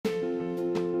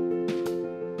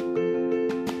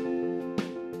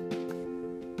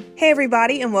Hey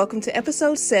everybody, and welcome to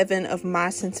episode 7 of My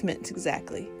Sentiments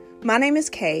Exactly. My name is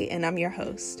Kay, and I'm your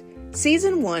host.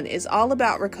 Season 1 is all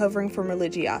about recovering from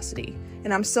religiosity,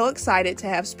 and I'm so excited to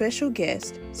have special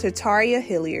guest, Sertaria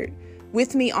Hilliard,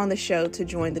 with me on the show to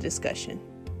join the discussion.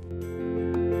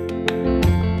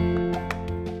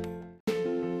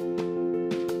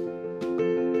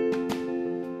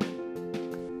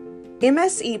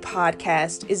 MSE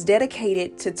Podcast is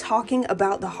dedicated to talking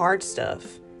about the hard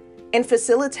stuff and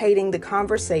facilitating the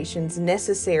conversations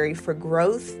necessary for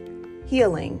growth,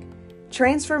 healing,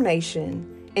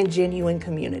 transformation, and genuine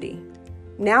community.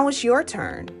 Now it's your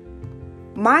turn.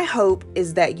 My hope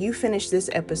is that you finish this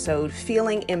episode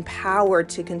feeling empowered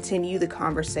to continue the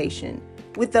conversation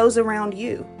with those around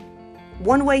you.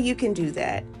 One way you can do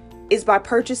that is by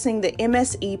purchasing the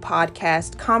MSE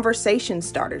Podcast Conversation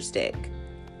Starters Deck,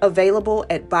 available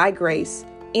at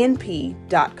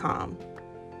bygracenp.com.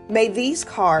 May these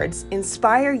cards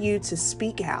inspire you to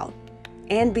speak out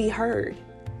and be heard,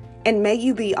 and may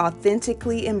you be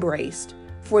authentically embraced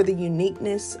for the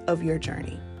uniqueness of your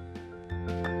journey.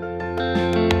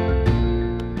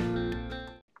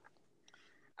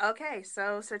 Okay,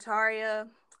 so Sertaria,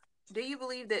 do you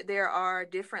believe that there are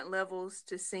different levels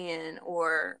to sin,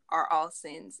 or are all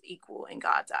sins equal in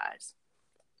God's eyes?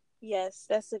 Yes,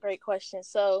 that's a great question.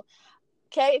 So,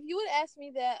 Kay, if you would ask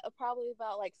me that probably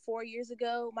about like 4 years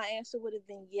ago, my answer would have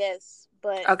been yes.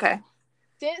 But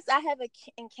since I have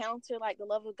encountered like the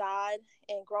love of God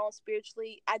and grown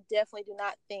spiritually, I definitely do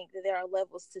not think that there are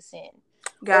levels to sin.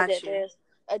 Or that there's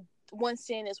one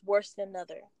sin is worse than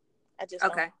another. I just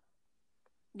don't.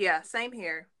 Yeah, same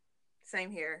here.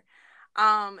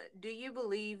 Do you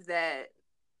believe that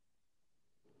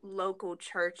local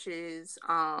churches,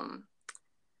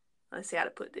 let's see how to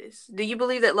put this. Do you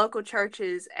believe that local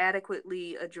churches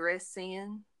adequately address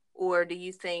sin? Or do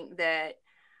you think that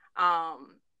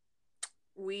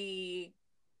we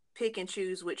pick and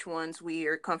choose which ones we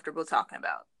are comfortable talking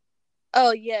about?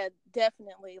 Oh, yeah,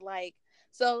 definitely. I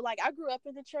grew up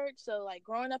in the church. So,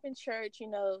 growing up in church,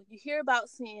 you hear about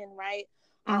sin, right?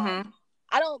 Mm-hmm.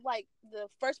 I don't like the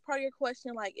first part of your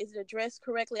question, is it addressed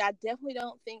correctly? I definitely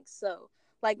don't think so.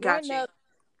 Growing up,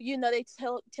 they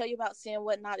tell you about sin,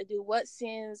 what not to do, what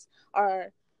sins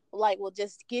are will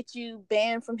just get you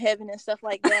banned from heaven and stuff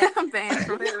like that. Banned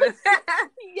from heaven.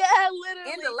 Yeah,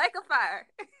 literally. In the lake of fire.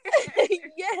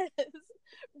 Yes.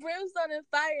 Brimstone and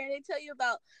fire, and they tell you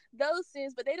about those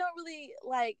sins, but they don't really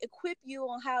equip you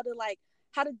on how to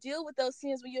deal with those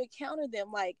sins when you encounter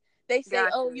them. They say,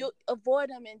 you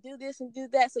avoid them and do this and do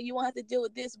that so you won't have to deal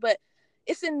with this, but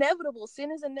it's inevitable.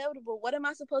 Sin is inevitable. What am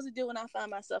I supposed to do when I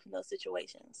find myself in those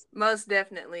situations? Most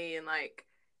definitely. And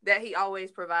that he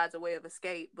always provides a way of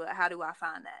escape, but how do I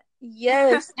find that?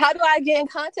 Yes. How do I get in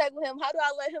contact with him? How do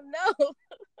I let him know?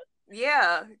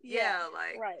 Yeah.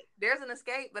 Right. There's an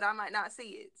escape, but I might not see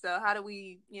it. So how do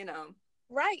we,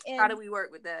 right. And how do we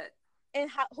work with that?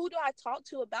 And who do I talk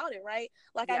to about it, right?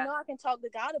 I know I can talk to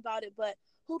God about it, but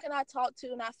who can I talk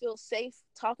to and I feel safe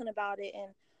talking about it,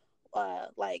 and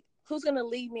who's going to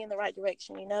lead me in the right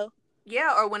direction,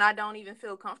 Yeah, or when I don't even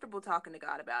feel comfortable talking to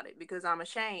God about it because I'm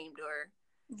ashamed, or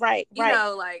right.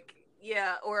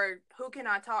 Or who can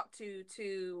I talk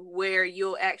to where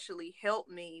you'll actually help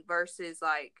me versus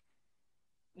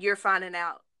you're finding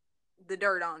out the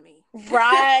dirt on me.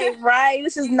 Right.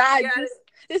 This is not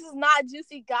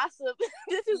juicy gossip.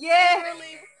 This is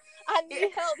literally, I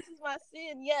need help. This is my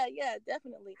sin. Yeah,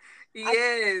 definitely.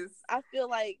 Yes. I feel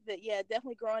like that,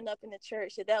 definitely growing up in the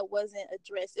church, that wasn't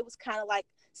addressed. It was kind of like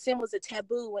sin was a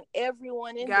taboo when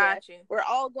everyone in there, we're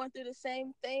all going through the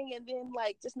same thing, and then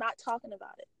just not talking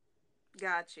about it.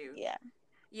 Got you. Yeah.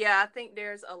 Yeah, I think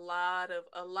there's a lot of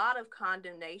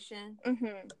condemnation,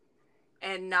 mm-hmm.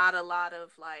 and not a lot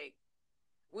of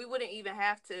we wouldn't even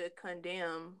have to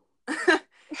condemn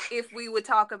if we would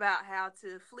talk about how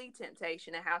to flee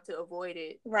temptation and how to avoid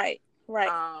it. Right.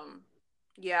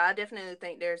 Yeah, I definitely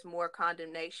think there's more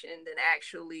condemnation than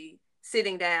actually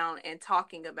sitting down and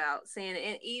talking about sin,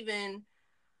 and even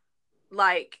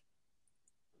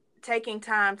taking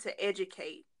time to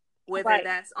educate, whether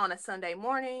that's on a Sunday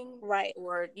morning, right,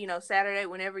 or Saturday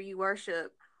whenever you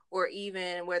worship, or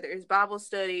even whether it's Bible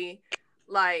study,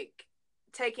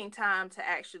 taking time to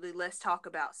actually, let's talk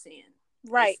about sin.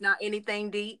 Right. It's not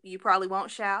anything deep. You probably won't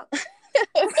shout.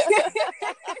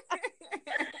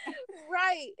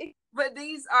 Right. But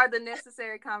these are the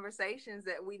necessary conversations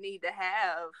that we need to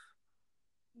have.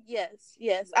 Yes.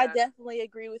 Yeah. I definitely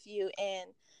agree with you.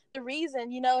 And the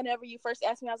reason, whenever you first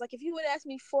asked me, I was like, if you would ask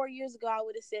me 4 years ago, I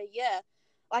would have said, yeah.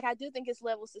 I do think it's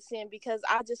levels to sin, because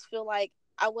I just feel like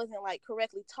I wasn't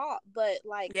correctly taught. But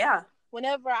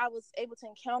whenever I was able to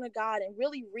encounter God and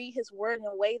really read his word in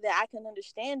a way that I can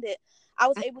understand it, I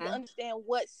was able to understand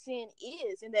what sin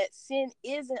is, and that sin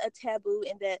isn't a taboo,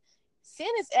 and that sin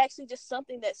is actually just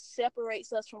something that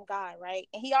separates us from God, right?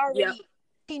 And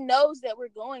he knows that we're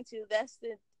going to. That's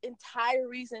the entire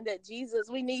reason that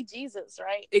we need Jesus,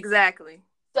 right? Exactly.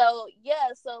 So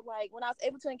like when I was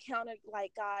able to encounter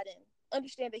like God and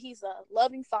understand that he's a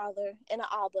loving father and an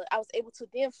Abba, I was able to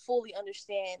then fully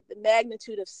understand the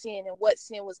magnitude of sin and what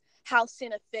sin was, how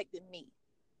sin affected me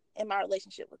in my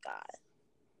relationship with God.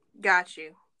 Got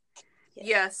you.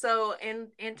 Yeah. So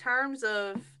in terms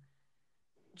of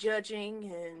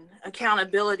judging and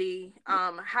accountability,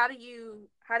 how do you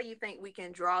think we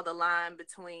can draw the line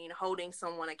between holding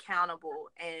someone accountable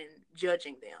and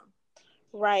judging them?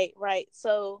 Right.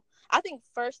 So I think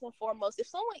first and foremost, if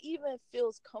someone even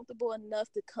feels comfortable enough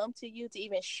to come to you, to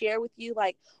even share with you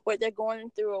like what they're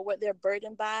going through or what they're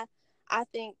burdened by, I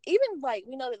think even like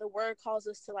we know that the word calls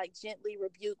us to like gently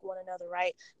rebuke one another,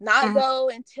 right? Not go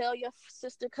and tell your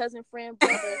sister, cousin, friend,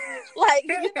 brother, like,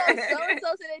 so and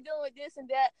so say they're doing with this and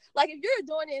that. Like if you're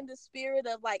doing it in the spirit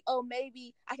of like, oh,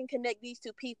 maybe I can connect these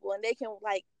two people and they can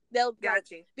like, they'll like,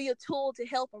 be a tool to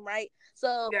help them, right?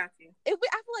 So I feel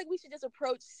like we should just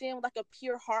approach sin with like a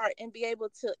pure heart and be able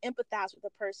to empathize with the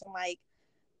person. Like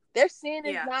their sin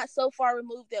is not so far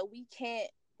removed that we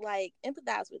can't like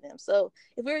empathize with them. So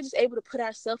if we were just able to put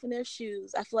ourselves in their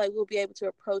shoes, I feel like we'll be able to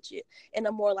approach it in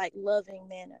a more like loving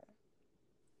manner.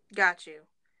 Got you.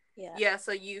 Yeah.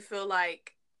 So you feel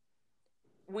like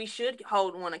we should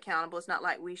hold one accountable. It's not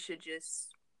like we should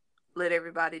just let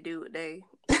everybody do what they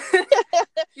want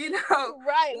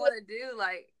to do.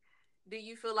 Like, do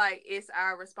you feel like it's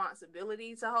our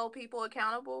responsibility to hold people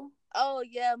accountable? Oh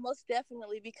yeah, most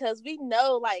definitely, because we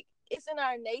know like it's in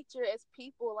our nature as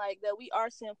people like that we are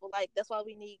sinful. Like that's why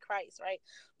we need Christ, right?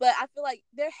 But I feel like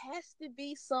there has to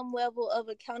be some level of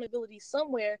accountability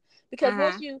somewhere, because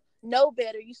once you know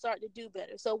better, you start to do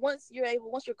better. So once you're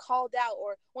called out,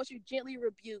 or once you're gently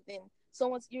rebuked, and so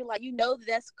once you're like, that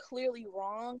that's clearly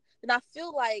wrong, then I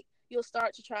feel like you'll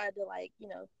start to try to like,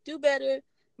 do better,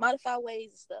 modify ways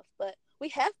and stuff. But we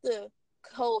have to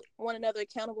hold one another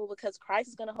accountable because Christ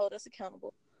is going to hold us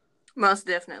accountable. Most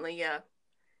definitely. Yeah.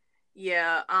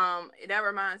 That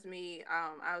reminds me,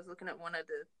 I was looking at one of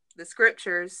the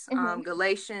scriptures,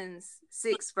 Galatians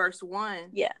 6 verse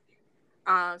 1.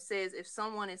 Says, if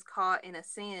someone is caught in a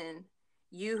sin,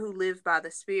 you who live by the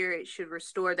Spirit should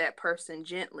restore that person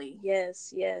gently.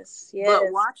 Yes. But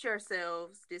watch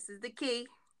yourselves. This is the key.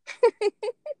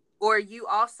 Or you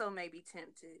also may be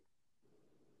tempted.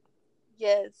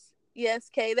 Yes,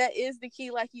 Kay, that is the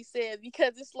key, like you said,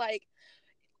 because it's like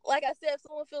I said, if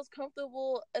someone feels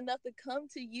comfortable enough to come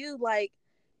to you, like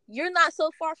you're not so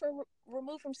far from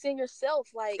removed from sin yourself.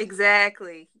 Like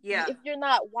exactly, yeah. If you're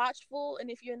not watchful and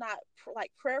if you're not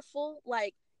like prayerful,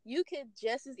 like you could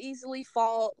just as easily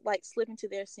slip into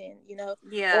their sin,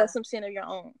 or some sin of your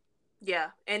own.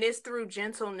 Yeah, and it's through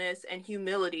gentleness and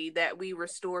humility that we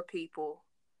restore people.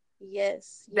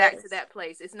 Yes. Back to that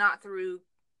place. It's not through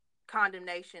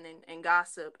condemnation and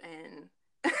gossip and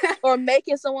or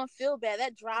making someone feel bad.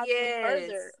 That drives them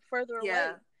further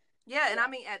away. Yeah, and I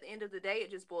mean, at the end of the day,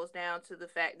 it just boils down to the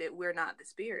fact that we're not the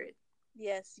Spirit.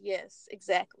 Yes,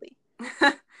 exactly. So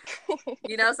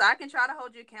I can try to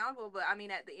hold you accountable, but I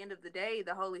mean, at the end of the day,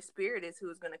 the Holy Spirit is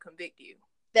who is going to convict you.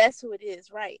 That's who it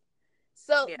is, right?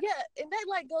 So and that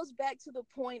like goes back to the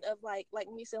point of like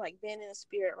when you say like being in the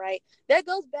Spirit, right? That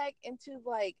goes back into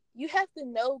like you have to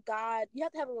know God, you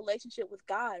have to have a relationship with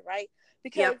God, right?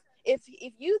 Because if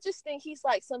you just think he's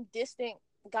like some distant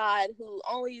God who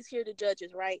only is here to judge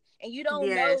us, right? And you don't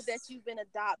know that you've been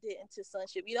adopted into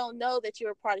sonship, you don't know that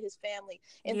you're a part of his family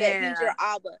and that he's your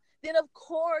Abba, then of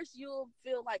course you'll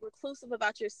feel like reclusive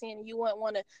about your sin, and you won't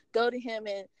want to go to him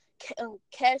and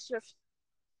cast your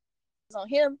on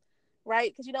him,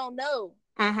 right? Because you don't know.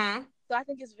 So I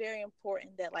think it's very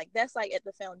important that like that's like at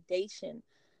the foundation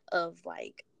of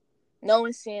like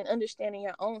knowing sin, understanding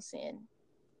your own sin,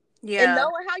 and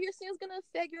knowing how your sin is going to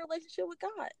affect your relationship with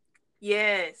God.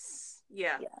 Yes.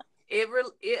 Yeah. It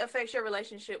affects your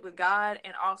relationship with God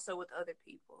and also with other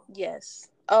people. Yes.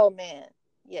 Oh man.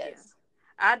 Yes.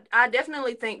 Yeah. I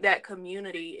definitely think that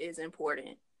community is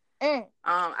important.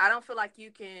 I don't feel like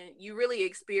you really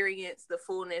experience the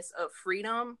fullness of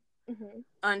freedom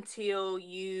until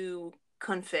you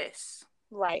confess.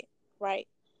 Right.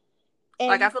 And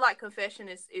like I feel like confession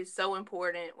is so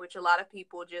important, which a lot of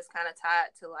people just kind of tie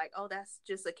it to like, oh, that's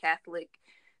just a Catholic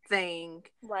thing.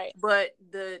 Right. But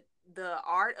the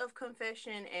art of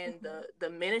confession and the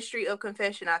ministry of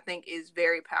confession, I think, is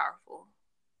very powerful.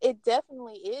 It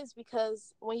definitely is,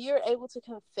 because when you're able to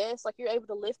confess, like, you're able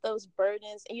to lift those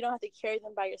burdens and you don't have to carry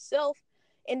them by yourself.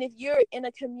 And if you're in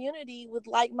a community with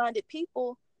like-minded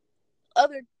people,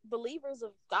 other believers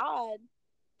of God,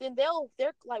 then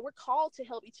they're like, we're called to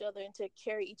help each other and to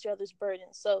carry each other's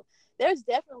burdens. So there's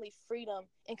definitely freedom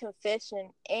in confession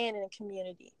and in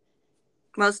community.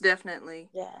 Most definitely.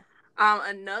 Yeah.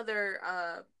 Another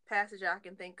passage I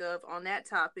can think of on that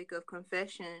topic of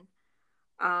confession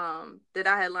that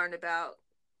I had learned about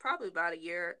probably about a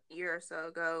year or so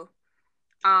ago.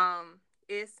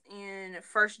 It's in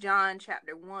 1 John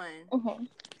chapter 1. Mm-hmm.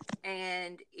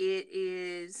 And it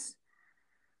is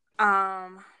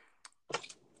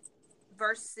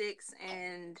verse 6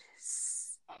 and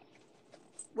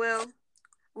well,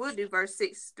 we'll do verse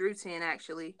 6 through 10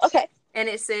 actually. Okay. And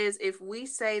it says, if we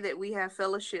say that we have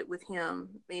fellowship with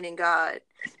him, meaning God,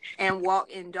 and walk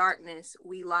in darkness,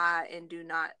 we lie and do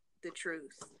not the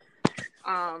truth.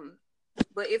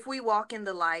 But if we walk in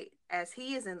the light as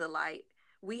he is in the light,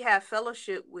 we have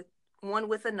fellowship with one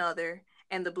with another,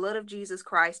 and the blood of Jesus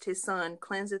Christ, his son,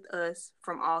 cleanseth us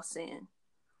from all sin.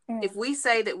 If we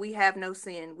say that we have no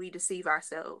sin, we deceive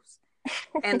ourselves,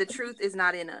 and the truth is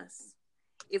not in us.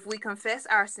 If we confess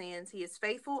our sins, he is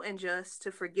faithful and just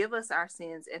to forgive us our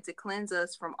sins and to cleanse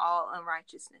us from all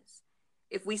unrighteousness.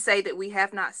 If we say that we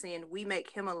have not sinned, we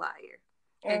make him a liar,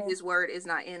 and his word is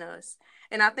not in us.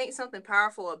 And I think something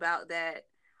powerful about that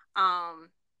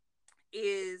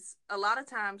is a lot of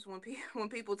times when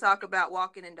people talk about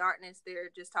walking in darkness,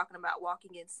 they're just talking about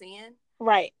walking in sin.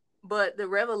 Right. But the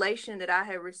revelation that I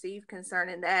have received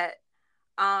concerning that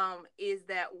is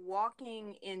that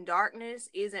walking in darkness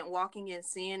isn't walking in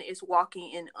sin, it's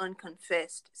walking in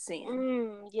unconfessed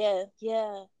sin. Yeah.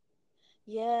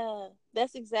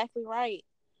 That's exactly right.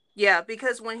 Yeah,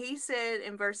 because when he said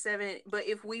in verse 7, but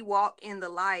if we walk in the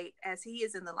light as he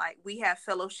is in the light, we have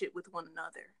fellowship with one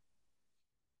another.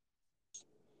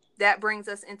 That brings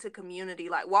us into community.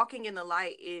 Like, walking in the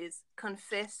light is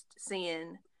confessed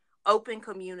sin, open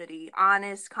community,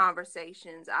 honest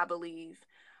conversations, I believe.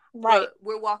 Right. But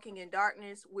we're walking in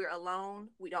darkness. We're alone.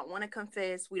 We don't want to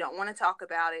confess. We don't want to talk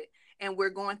about it. And we're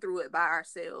going through it by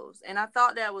ourselves. And I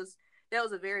thought that was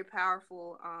a very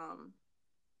powerful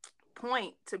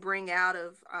point to bring out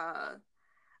of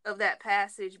that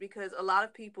passage, because a lot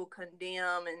of people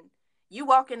condemn and you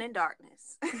walking in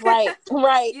darkness. Right.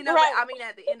 You know, right. But I mean,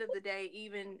 at the end of the day,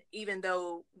 even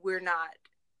though we're not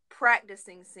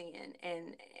practicing sin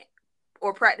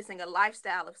or practicing a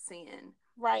lifestyle of sin,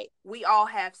 right, we all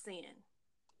have sin.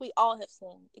 We all have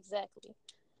sinned. Exactly.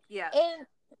 Yeah. And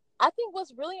I think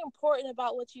what's really important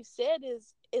about what you said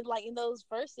is like in those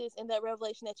verses, in that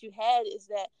revelation that you had, is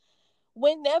that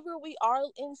whenever we are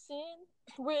in sin,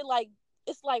 we're like,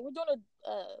 it's like we're doing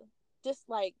just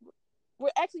like, we're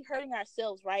actually hurting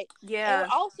ourselves, right? Yeah. And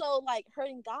we're also like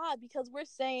hurting God, because we're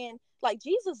saying, like,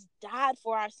 Jesus died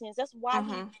for our sins. That's why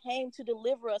he came to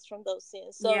deliver us from those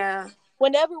sins. So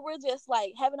whenever we're just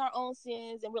like having our own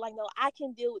sins and we're like, no, I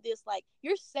can deal with this, like,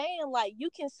 you're saying like you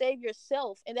can save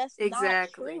yourself, and that's not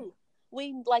true.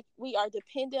 We are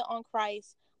dependent on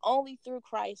Christ. Only through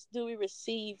Christ do we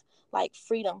receive like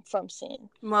freedom from sin.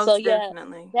 Most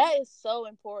definitely. That is so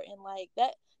important. Like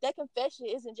that confession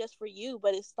isn't just for you,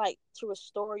 but it's like to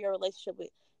restore your relationship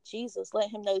with Jesus. Let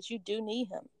him know that you do need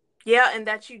him. Yeah, and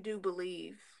that you do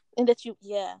believe. And that you,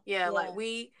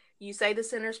 like you say the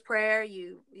sinner's prayer,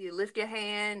 you lift your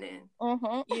hand, and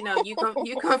you know,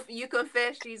 you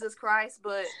confess Jesus Christ,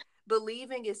 but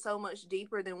believing is so much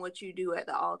deeper than what you do at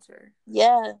the altar.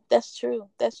 Yeah, that's true.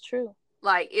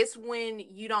 Like, it's when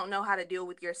you don't know how to deal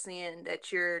with your sin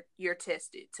that you're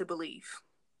tested to believe.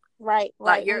 Right.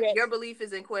 Like, your belief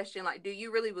is in question. Like, do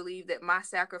you really believe that my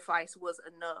sacrifice was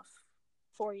enough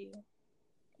for you?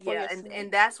 Yeah,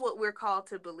 and that's what we're called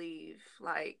to believe.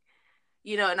 Like,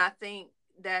 you know, and I think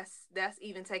that's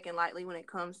even taken lightly when it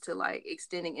comes to like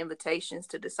extending invitations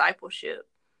to discipleship.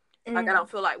 Like, I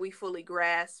don't feel like we fully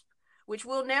grasp, which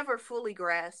we'll never fully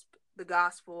grasp, the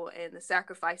gospel and the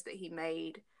sacrifice that he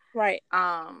made. Right.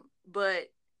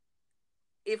 But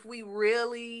if we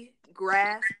really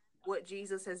grasp what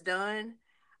Jesus has done,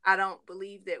 I don't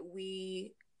believe that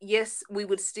we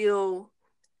would still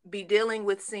be dealing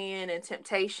with sin and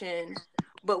temptation,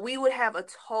 but we would have a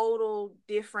total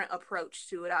different approach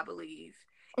to it, I believe,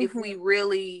 if we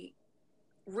really,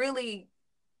 really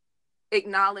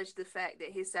acknowledge the fact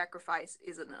that his sacrifice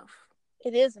is enough.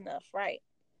 It is enough, right?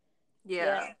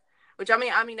 Yeah. Which, I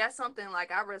mean, that's something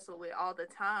like I wrestle with all the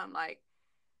time. Like,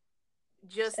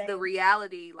 just the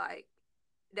reality, like,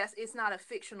 it's not a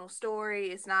fictional story.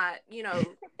 It's not, you know,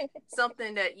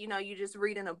 something that, you know, you just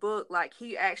read in a book. Like,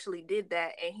 he actually did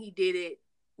that, and he did it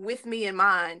with me in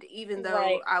mind, even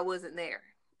though I wasn't there.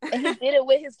 And he did it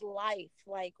with his life.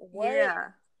 Like, what?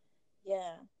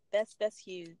 Yeah, that's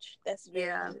huge. That's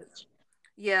very huge.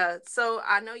 Yeah, so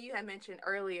I know you had mentioned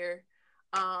earlier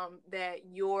that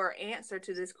your answer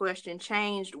to this question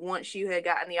changed once you had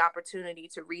gotten the opportunity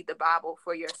to read the Bible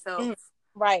for yourself.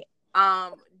 Right.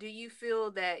 Do you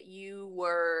feel that you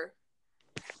were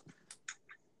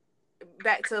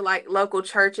back to like local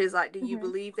churches? Like, do you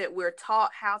believe that we're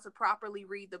taught how to properly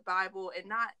read the Bible, and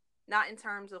not in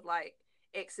terms of like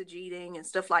exegeting and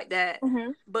stuff like that,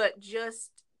 but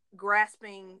just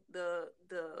grasping the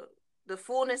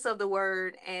fullness of the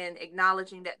word and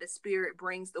acknowledging that the Spirit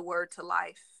brings the word to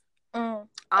life?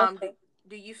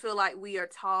 Do you feel like we are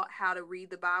taught how to read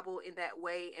the Bible in that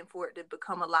way and for it to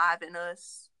become alive in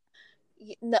us?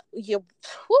 No,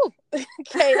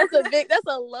 okay, that's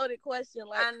a loaded question.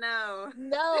 Like, I know.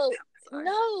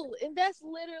 No, and that's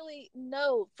literally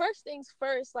no. First things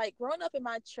first, like growing up in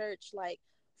my church, like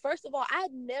first of all, I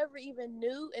never even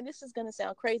knew, and this is gonna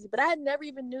sound crazy, but I never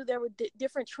even knew there were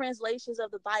different translations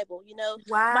of the Bible. You know,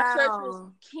 my church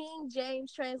was King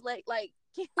James translate, like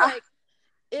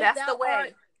that's the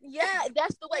way. Yeah,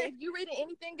 that's the way. If you're reading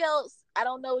anything else, I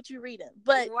don't know what you're reading.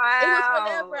 But it was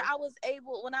whenever I was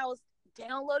able, when I was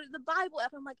downloaded the Bible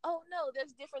app, I'm like, oh no,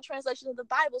 there's different translations of the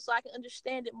Bible so I can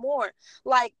understand it more.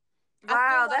 Like,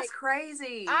 wow, that's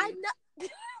crazy. I know.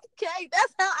 Okay,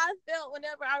 that's how I felt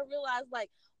whenever I realized, like,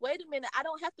 wait a minute, I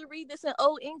don't have to read this in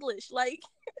old English. Like,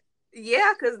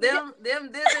 yeah, because them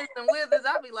dithers and withers,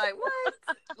 I'll be like, what?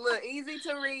 Look, easy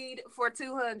to read for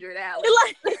 200, Alex.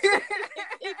 Like,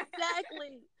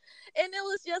 exactly. And it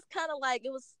was just kind of like,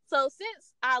 it was, so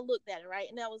since I looked at it, right,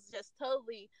 and I was just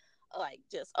totally, like,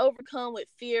 just overcome with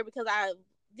fear because I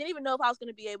didn't even know if I was going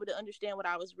to be able to understand what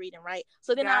I was reading, right?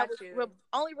 So then I was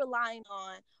only relying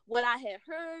on what I had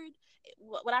heard,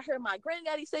 what I heard my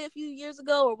granddaddy say a few years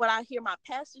ago, or what I hear my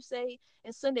pastor say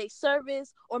in Sunday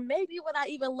service, or maybe what I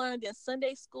even learned in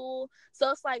Sunday school. So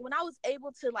it's like when I was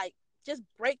able to like just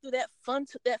break through that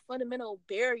fundamental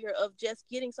barrier of just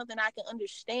getting something I can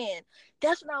understand,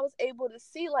 that's when I was able to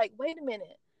see, like, wait a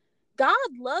minute, God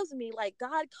loves me. Like,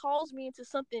 God calls me into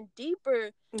something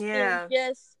deeper than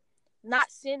just not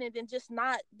sinning, than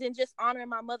just honoring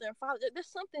my mother and father.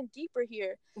 There's something deeper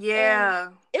here. Yeah.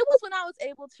 And it was when I was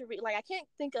able to read, like, I can't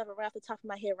think of it right off the top of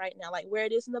my head right now, like where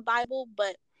it is in the Bible,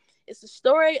 but it's the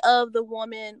story of the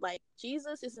woman, like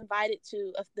Jesus is invited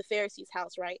to the Pharisee's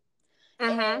house, right?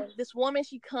 And this woman,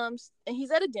 she comes, and he's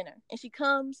at a dinner, and she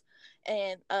comes,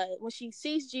 and when she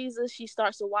sees Jesus, she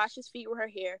starts to wash his feet with her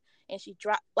hair, and she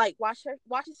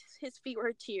washes his feet with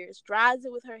her tears, dries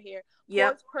it with her hair,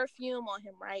 pours perfume on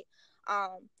him, right?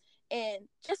 And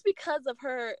just because of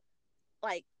her,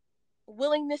 like,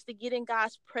 willingness to get in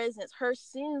God's presence, her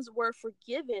sins were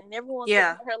forgiven. And everyone looked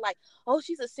at her like, oh,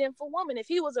 she's a sinful woman. If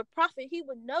he was a prophet, he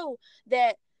would know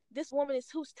that this woman is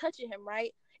who's touching him,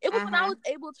 right? It was when I was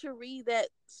able to read that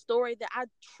story that I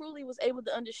truly was able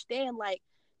to understand, like,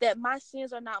 that my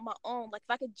sins are not my own. Like,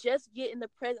 if I could just get in the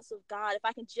presence of God, if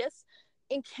I can just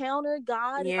encounter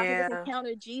God, if I can just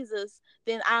encounter Jesus,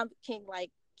 then I can, like,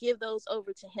 give those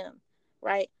over to him,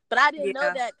 right? But I didn't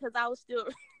know that because I was still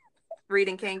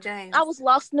reading King James. I was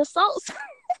lost in the sauce.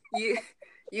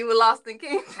 You were lost in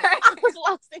King James. I was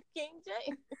lost in King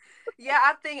James. Yeah,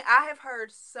 I think I have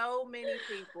heard so many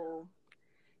people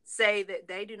say that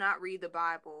they do not read the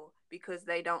Bible because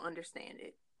they don't understand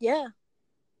it. Yeah.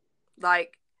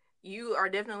 Like, you are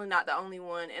definitely not the only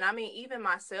one. And I mean, even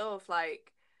myself,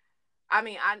 like, I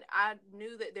mean, I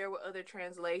knew that there were other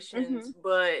translations,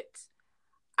 but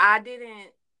I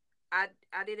didn't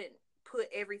put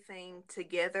everything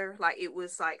together. Like, it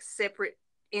was like separate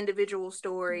individual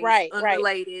stories,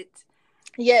 unrelated.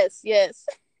 Yes.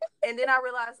 And then I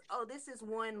realized, oh, this is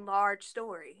one large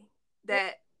story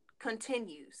that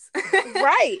continues.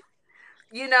 Right.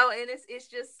 You know, and it's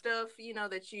just stuff, you know,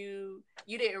 that you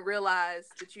didn't realize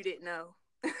that you didn't know.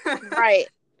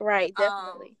 Right,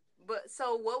 definitely. But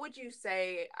so what would you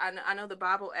say, I know the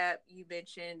Bible app you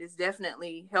mentioned is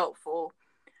definitely helpful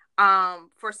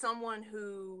for someone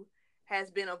who has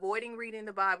been avoiding reading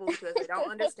the Bible because they don't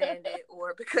understand it,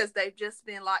 or because they've just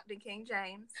been locked in King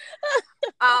James.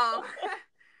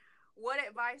 What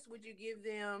advice would you give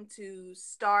them to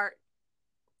start,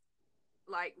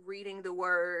 like, reading the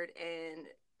word and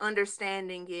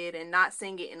understanding it and not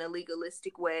seeing it in a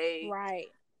legalistic way? Right.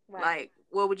 Like,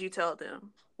 what would you tell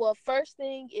them? Well, first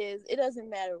thing is, it doesn't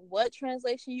matter what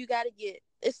translation you got to get.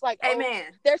 It's like, amen.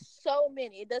 There's so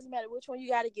many. It doesn't matter which one you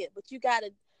got to get, but you got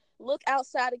to, look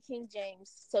outside of King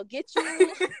James. So get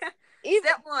you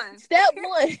step one.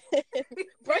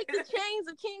 Break the chains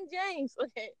of King James.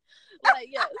 Okay. Like,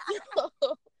 yeah. So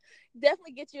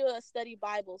definitely get you a study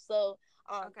Bible. So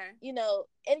okay. You know,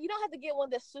 and you don't have to get one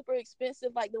that's super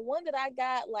expensive. Like the one that I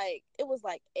got, like it was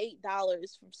like $8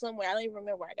 from somewhere. I don't even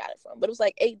remember where I got it from, but it was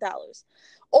like $8.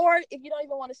 Or if you don't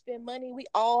even want to spend money, we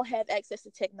all have access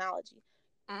to technology.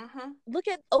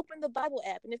 Open the Bible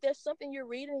app, and if there's something you're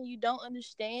reading and you don't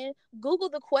understand, Google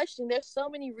the question. There's so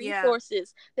many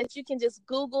resources that you can just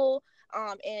Google,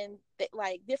 and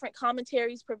like different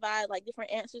commentaries provide like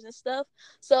different answers and stuff.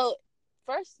 So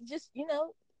first, just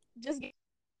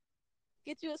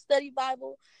get you a study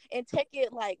Bible and take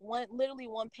it like literally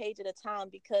one page at a time,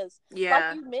 because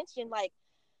like you mentioned, like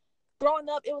growing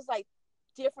up, it was like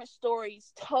different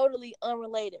stories, totally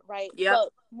unrelated, right?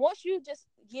 But once you just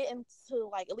get into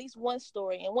like at least one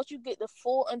story, and once you get the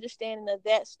full understanding of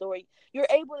that story, you're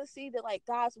able to see that like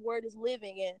God's word is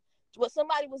living, and what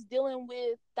somebody was dealing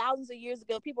with thousands of years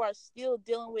ago, people are still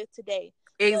dealing with today.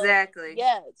 Exactly.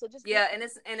 So just and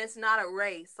it's not a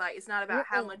race. Like, it's not about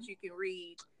how much you can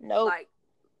read. No. Like,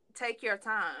 take your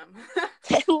time.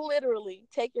 Literally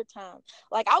take your time.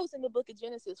 Like, I was in the book of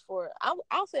Genesis for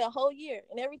I'll say a whole year,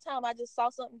 and every time I just saw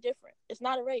something different. It's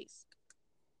not a race.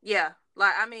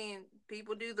 Like, I mean,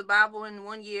 people do the Bible in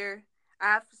 1 year.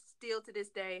 I still to this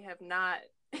day have not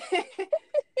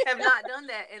done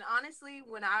that. And honestly,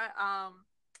 when I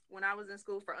was in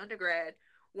school for undergrad,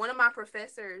 one of my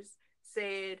professors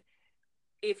said,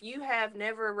 if you have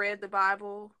never read the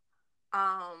Bible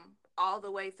all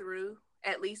the way through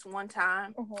at least one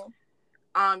time,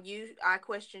 I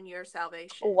question your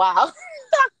salvation. Wow.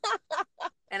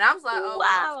 And I was like, oh,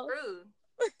 wow. Well,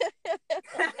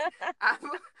 I'm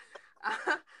screwed.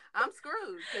 I'm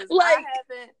screwed, because like, I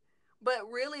haven't. But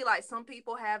really, like, some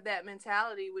people have that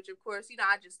mentality, which of course,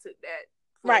 I just took that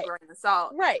for a grain of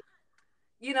salt. Right.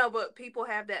 But people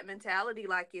have that mentality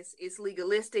like it's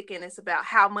legalistic, and it's about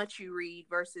how much you read,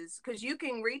 versus, because you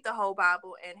can read the whole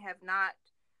Bible and have not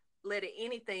let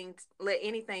anything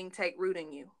take root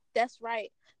in you. That's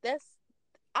right.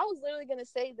 I was literally going to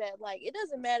say that, like, it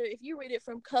doesn't matter if you read it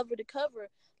from cover to cover.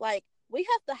 Like, we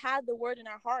have to hide the word in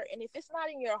our heart. And if it's not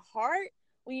in your heart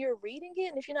when you're reading it,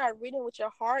 and if you're not reading with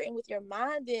your heart and with your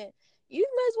mind, then you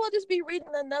might as well just be reading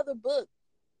another book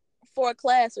for a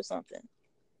class or something.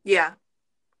 Yeah.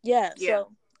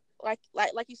 So like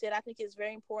you said, I think it's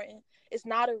very important. It's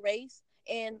not a race.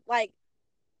 And like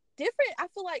I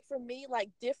feel like for me, like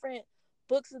different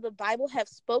books of the Bible have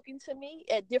spoken to me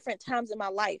at different times in my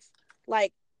life.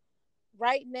 Like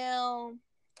right now,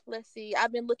 let's see,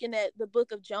 I've been looking at the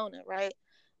book of Jonah, right?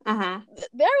 There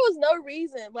was no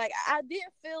reason, like, I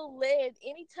didn't feel led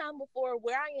any time before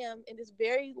where I am in this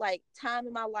very like time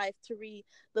in my life to read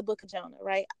the book of Jonah,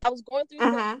 right? I was going through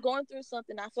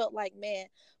something. I felt like, man,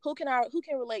 who can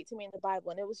relate to me in the Bible?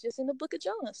 And it was just in the book of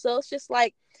Jonah. So it's just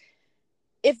like,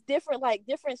 if let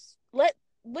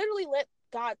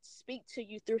God speak to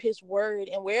you through his word,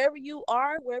 and wherever you're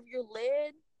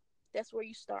led, that's where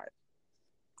you start.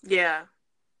 Yeah,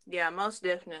 most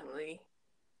definitely.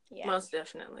 Most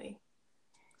definitely.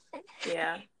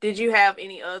 Yeah. Did you have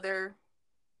any other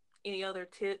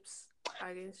tips,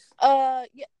 I guess?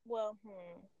 Yeah, well,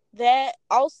 that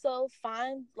also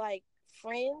find like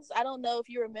friends. I don't know if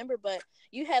you remember, but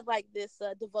you had like this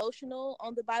devotional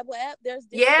on the Bible app. There's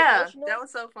different devotionals. That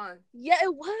was so fun. Yeah,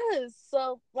 it was.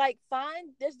 So like,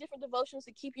 there's different devotionals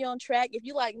to keep you on track. If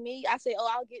you like me, I say,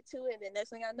 I'll get to it, and then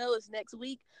next thing I know, it's next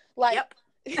week. Like,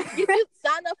 you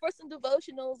sign up for some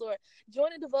devotionals, or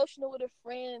join a devotional with a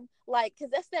friend, like, because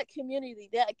that's that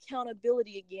community, that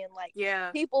accountability again. Like,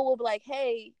 people will be like,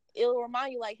 hey, it'll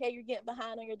remind you, like, hey, you're getting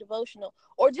behind on your devotional,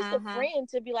 or just a friend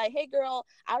to be like, hey girl,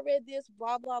 I read this,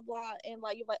 blah blah blah, and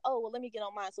like, you're like, oh well, let me get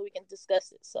on mine so we can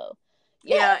discuss it. So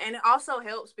and it also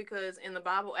helps because in the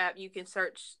Bible app you can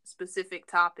search specific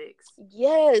topics.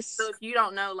 So if you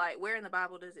don't know, like, where in the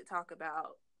Bible does it talk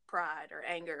about pride or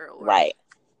anger, or like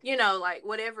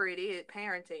whatever it is,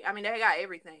 parenting. I mean, they got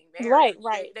everything. Marriage.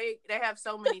 Right. They have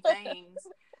so many things.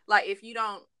 Like, if you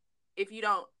don't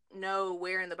know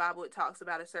where in the Bible it talks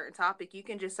about a certain topic, you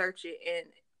can just search it and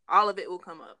all of it will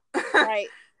come up. Right.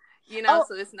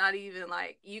 So it's not even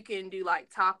like you can do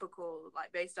like topical,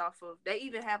 like based off of, they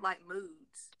even have like moods.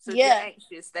 So if you're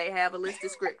anxious, they have a list of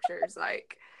scriptures.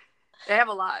 Like, they have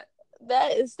a lot.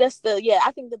 I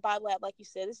think the Bible app, like you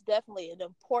said, is definitely an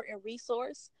important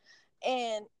resource.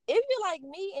 And if you're like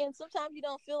me and sometimes you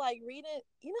don't feel like reading,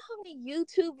 you know how many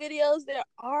YouTube videos there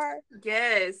are?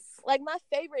 Yes. Like, my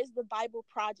favorite is the Bible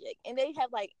Project, and they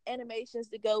have like animations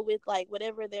to go with like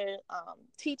whatever they're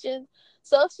teaching.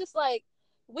 So it's just like,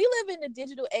 we live in the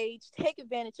digital age. Take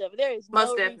advantage of it. There is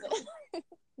no reason.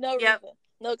 No reason.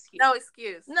 No excuse. No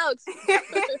excuse. No excuse.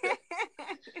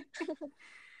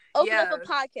 Open up a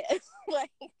podcast.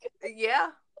 Like,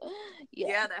 yeah,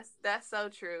 that's so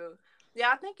true. Yeah,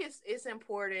 I think it's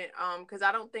important because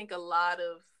I don't think a lot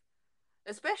of,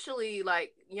 especially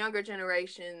like younger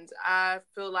generations, I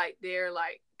feel like they're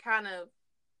like kind of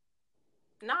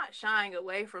not shying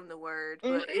away from the word,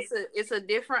 but it's a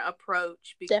different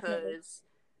approach because definitely.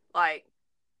 Like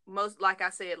like I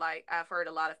said, like I've heard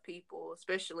a lot of people,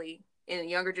 especially in the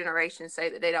younger generation, say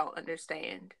that they don't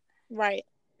understand. Right.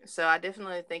 So I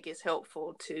definitely think it's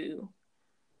helpful to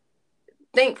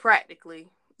think practically.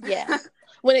 Yeah.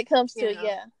 When it comes to,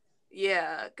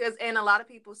 Yeah, because and a lot of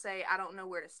people say, I don't know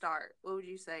where to start. What would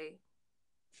you say?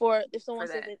 If someone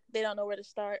says that they don't know where to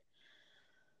start?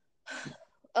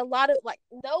 A lot of, like,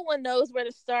 no one knows where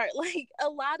to start. Like, a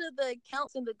lot of the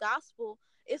accounts in the gospel,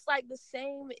 it's like the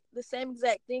same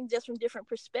exact thing, just from different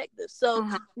perspectives. So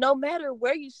no matter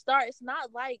where you start, it's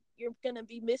not like you're going to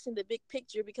be missing the big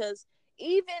picture, because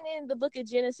even in the book of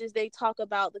Genesis, they talk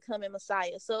about the coming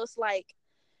Messiah. So it's like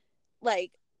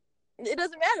it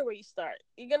doesn't matter where you start.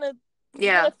 You're gonna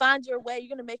find your way.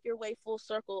 You're gonna make your way full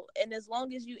circle. And as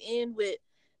long as you end with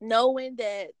knowing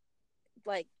that,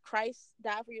 like, Christ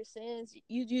died for your sins,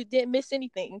 you didn't miss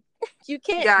anything. You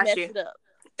can't mess it up.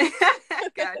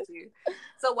 Got you.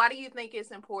 So why do you think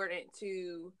it's important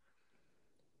to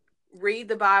read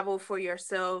the Bible for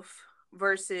yourself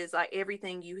versus like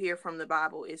everything you hear from the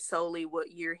Bible is solely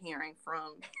what you're hearing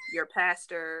from your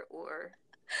pastor or...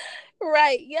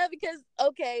 Right. Yeah, because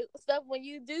stuff, when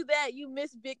you do that, you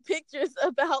miss big pictures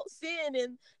about sin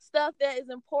and stuff that is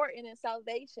important in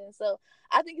salvation. So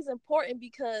I think it's important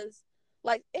because,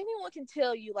 like, anyone can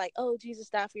tell you, like, oh, Jesus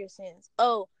died for your sins.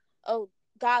 Oh,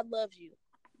 God loves you.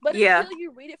 But until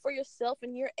you read it for yourself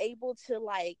and you're able to,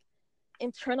 like,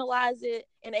 internalize it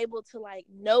and able to, like,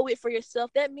 know it for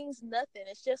yourself, that means nothing.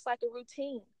 It's just like a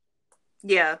routine.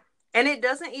 Yeah. And it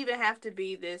doesn't even have to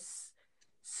be this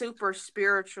super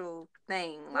spiritual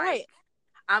thing. Like, right.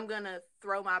 I'm gonna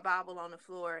throw my Bible on the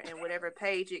floor and whatever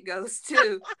page it goes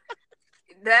to,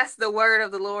 that's the word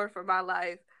of the Lord for my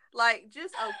life. Like,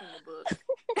 just open the book.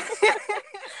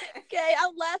 Okay,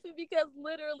 I'm laughing because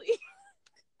literally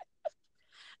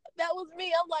that was me.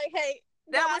 I'm like, hey,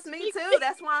 that was me too.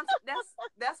 That's why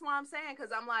I'm saying,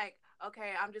 because I'm like,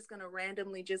 okay, I'm just gonna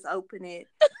randomly just open it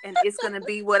and it's gonna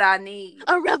be what I need.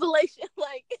 A revelation,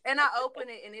 like. And I open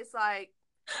it and it's like,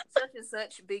 such and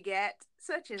such begat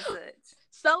such and such.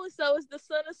 So and so is the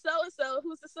son of so and so,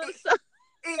 who's the son of so.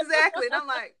 Exactly. And I'm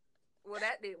like, well,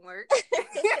 that didn't work.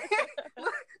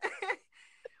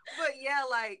 But yeah,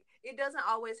 like, it doesn't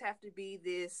always have to be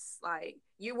this, like,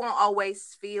 you won't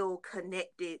always feel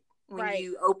connected when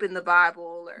you open the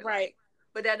Bible or like,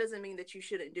 but that doesn't mean that you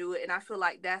shouldn't do it. And I feel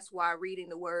like that's why reading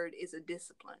the word is a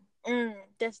discipline.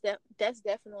 That's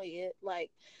definitely it. Like,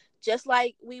 just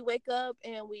like we wake up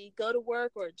and we go to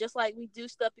work, or just like we do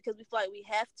stuff because we feel like we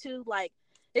have to, like,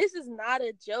 this is not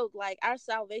a joke. Like, our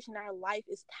salvation, our life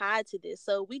is tied to this.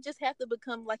 So we just have to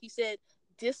become, like you said,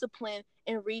 disciplined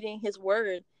in reading his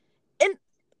word. And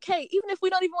okay, even if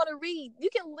we don't even want to read, you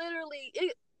can literally,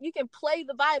 you can play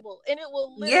the Bible and it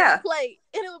will literally play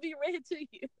and it will be read to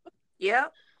you. Yeah.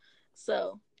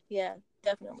 So, yeah,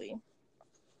 definitely.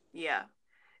 Yeah.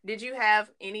 Did you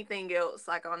have anything else,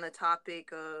 like, on the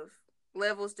topic of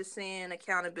levels to sin,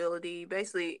 accountability,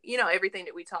 basically, everything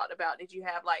that we talked about? Did you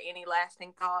have, like, any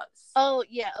lasting thoughts? Oh,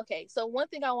 yeah. Okay. So one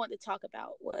thing I wanted to talk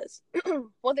about was,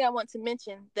 one thing I want to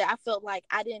mention that I felt like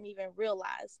I didn't even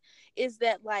realize is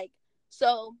that, like,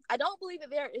 so I don't believe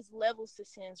that there is levels to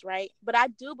sins, right? But I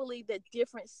do believe that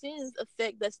different sins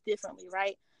affect us differently,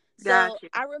 right? So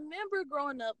I remember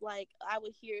growing up, like, I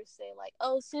would hear say, like,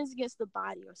 oh, sins against the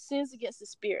body or sins against the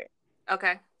spirit.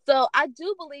 Okay. So I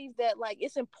do believe that, like,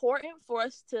 it's important for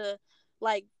us to,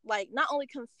 like not only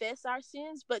confess our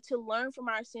sins, but to learn from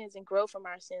our sins and grow from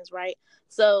our sins, right?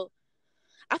 So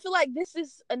I feel like this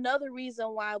is another reason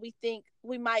why we think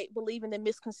we might believe in the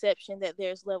misconception that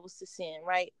there's levels to sin,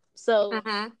 right? So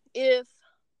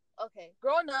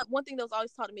growing up, one thing that was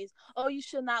always taught to me is, oh, you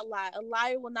should not lie. A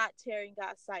liar will not tarry in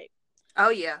God's sight. Oh,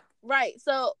 yeah. Right.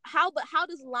 So how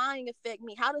does lying affect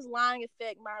me? How does lying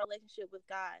affect my relationship with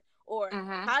God? Or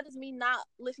how does me not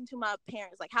listening to my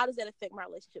parents, like, how does that affect my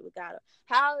relationship with God? Or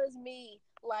how does me,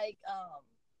 like,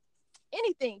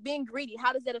 anything, being greedy,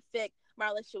 how does that affect my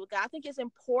relationship with God? I think it's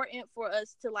important for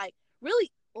us to, like,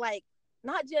 really, like,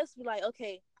 not just be like,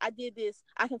 okay, I did this,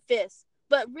 I confess,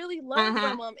 but really learn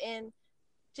from them and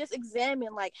just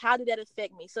examine, like, how did that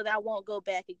affect me so that I won't go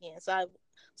back again. So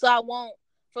I won't,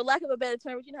 for lack of a better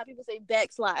term, you know how people say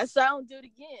backslide, so I don't do it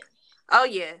again. Oh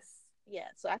yes. Yeah,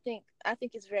 so I think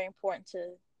it's very important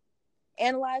to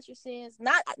analyze your sins,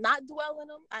 not dwell in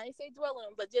them. I didn't say dwell in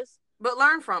them, but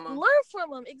learn from them. Learn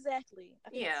from them, exactly. I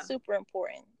think it's super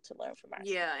important to learn from our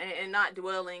sins. Yeah, and not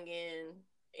dwelling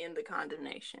in the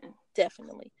condemnation.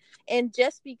 Definitely. And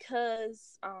just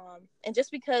because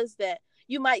that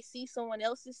you might see someone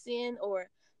else's sin, or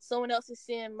someone else's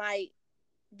sin might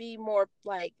be more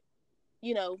like,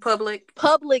 you know, public.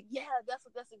 Yeah, that's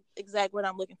exactly what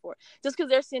I'm looking for. Just because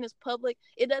their sin is public,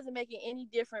 it doesn't make it any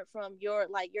different from your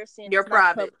sin. Your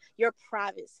private. Your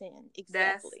private sin.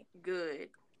 Exactly. That's good.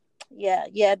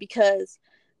 Yeah, because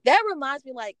that reminds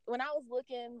me, like, when I was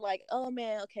looking, like, oh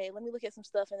man, okay, let me look at some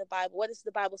stuff in the Bible. What does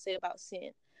the Bible say about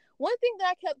sin? One thing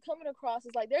that I kept coming across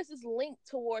is, like, there's this link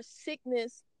towards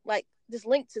sickness, like this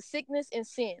link to sickness and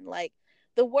sin. Like,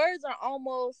 the words are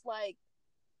almost like,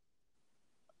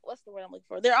 what's the word I'm looking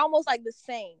for? They're almost like the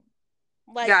same.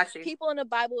 Like, people in the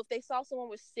Bible, if they saw someone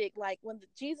was sick, like when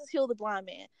Jesus healed the blind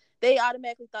man, they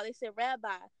automatically thought, they said, Rabbi,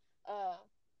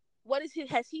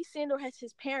 has he sinned, or has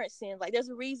his parents sinned? Like, there's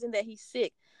a reason that he's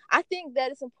sick. I think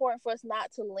that it's important for us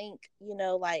not to link, you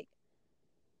know, like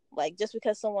just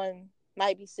because someone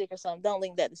might be sick or something, don't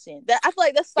link that to sin. That, I feel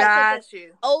like that's like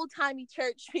old timey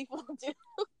church people do.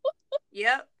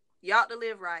 Yep. You ought to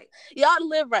live right.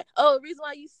 Oh, the reason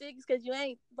why you sick is because you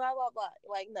ain't blah blah blah.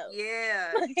 Like, no.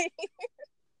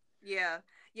 Yeah.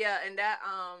 Yeah, and that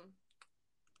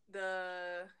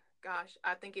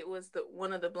I think it was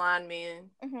one of the blind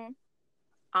men. Mm-hmm.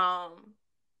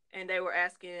 And they were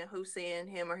asking who sinned,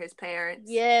 him or his parents.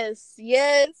 Yes.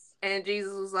 And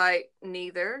Jesus was like,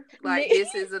 neither. Like,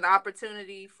 this is an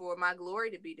opportunity for my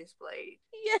glory to be displayed.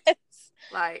 Yes.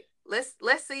 Like, let's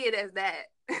see it as that.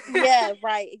 Yeah,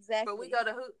 right, exactly. But we go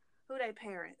to who they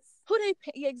parents.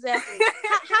 Yeah, exactly.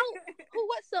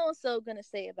 What's so-and-so gonna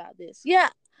say about this? Yeah.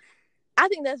 I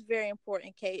think that's very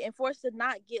important, Kate. And for us to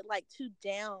not get, like, too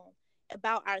down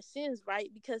about our sins, right?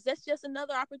 Because that's just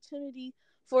another opportunity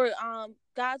for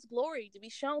God's glory to be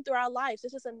shown through our lives.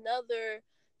 It's just another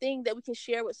thing that we can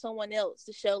share with someone else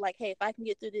to show, like, hey, if I can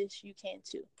get through this, you can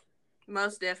too.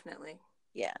 Most definitely.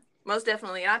 Yeah. Most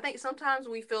definitely. And I think sometimes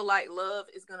we feel like love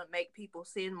is going to make people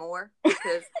sin more,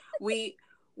 because we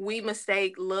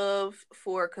mistake love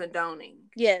for condoning.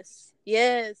 Yes.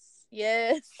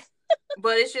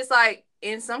 But it's just like,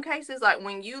 in some cases, like,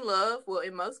 when you love, well,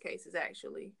 in most cases,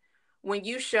 actually, when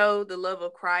you show the love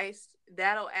of Christ,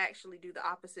 that'll actually do the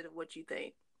opposite of what you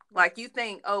think. Like, you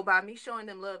think, oh, by me showing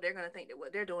them love, they're going to think that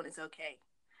what they're doing is okay.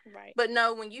 Right. But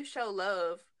no, when you show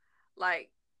love, like,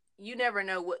 you never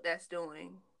know what that's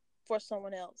doing for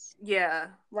someone else. Yeah.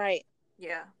 Right.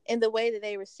 Yeah. And the way that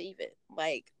they receive it.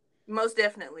 Like, most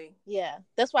definitely. Yeah.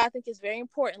 That's why I think it's very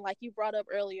important, like you brought up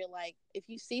earlier, like, if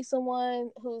you see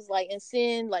someone who's, like, in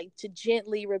sin, like, to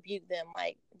gently rebuke them.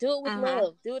 Like, do it with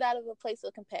love. Do it out of a place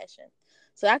of compassion.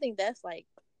 So I think that's, like,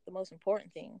 the most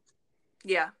important thing.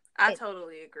 Yeah. I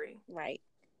totally agree. Right.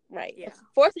 Yeah.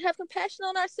 For us to have compassion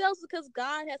on ourselves, because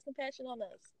God has compassion on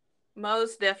us.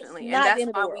 Most definitely. And that's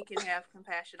why we can have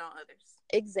compassion on others.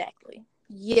 Exactly.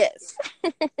 Yes.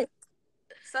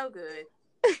 So good.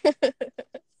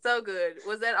 So good.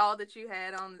 Was that all that you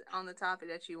had on the topic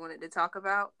that you wanted to talk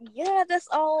about? Yeah, that's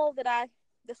all I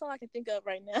can think of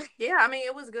right now. Yeah, I mean,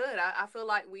 it was good. I feel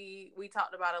like we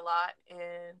talked about a lot,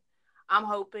 and I'm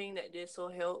hoping that this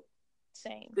will help.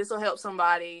 Same. This will help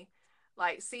somebody,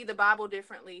 like, see the Bible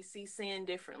differently, see sin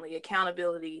differently,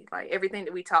 accountability, like everything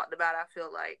that we talked about. I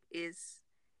feel like is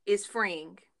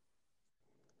freeing.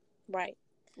 Right.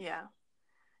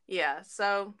 Yeah.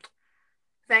 So,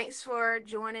 thanks for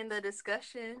joining the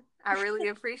discussion. I really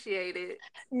appreciate it.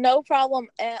 No problem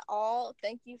at all.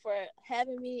 Thank you for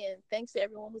having me, and thanks to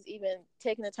everyone who's even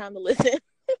taking the time to listen.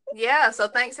 Yeah. So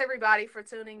thanks everybody for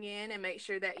tuning in, and make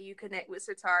sure that you connect with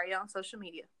Sartaria on social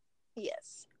media.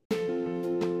 Yes.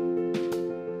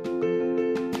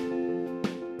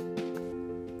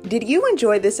 Did you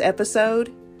enjoy this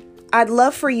episode? I'd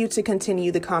love for you to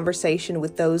continue the conversation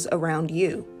with those around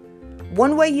you.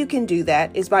 One way you can do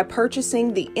that is by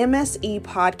purchasing the MSE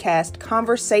Podcast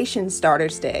Conversation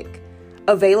Starters Deck,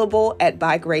 available at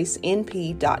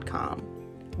bygracenp.com.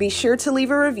 Be sure to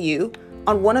leave a review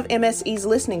on one of MSE's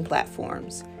listening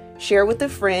platforms, share with a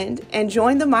friend, and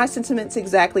join the My Sentiments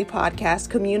Exactly podcast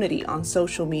community on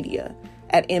social media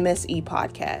at MSE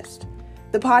Podcast.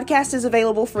 The podcast is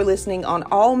available for listening on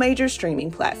all major streaming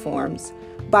platforms,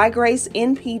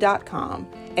 bygracenp.com,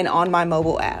 and on my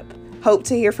mobile app. Hope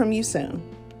to hear from you soon.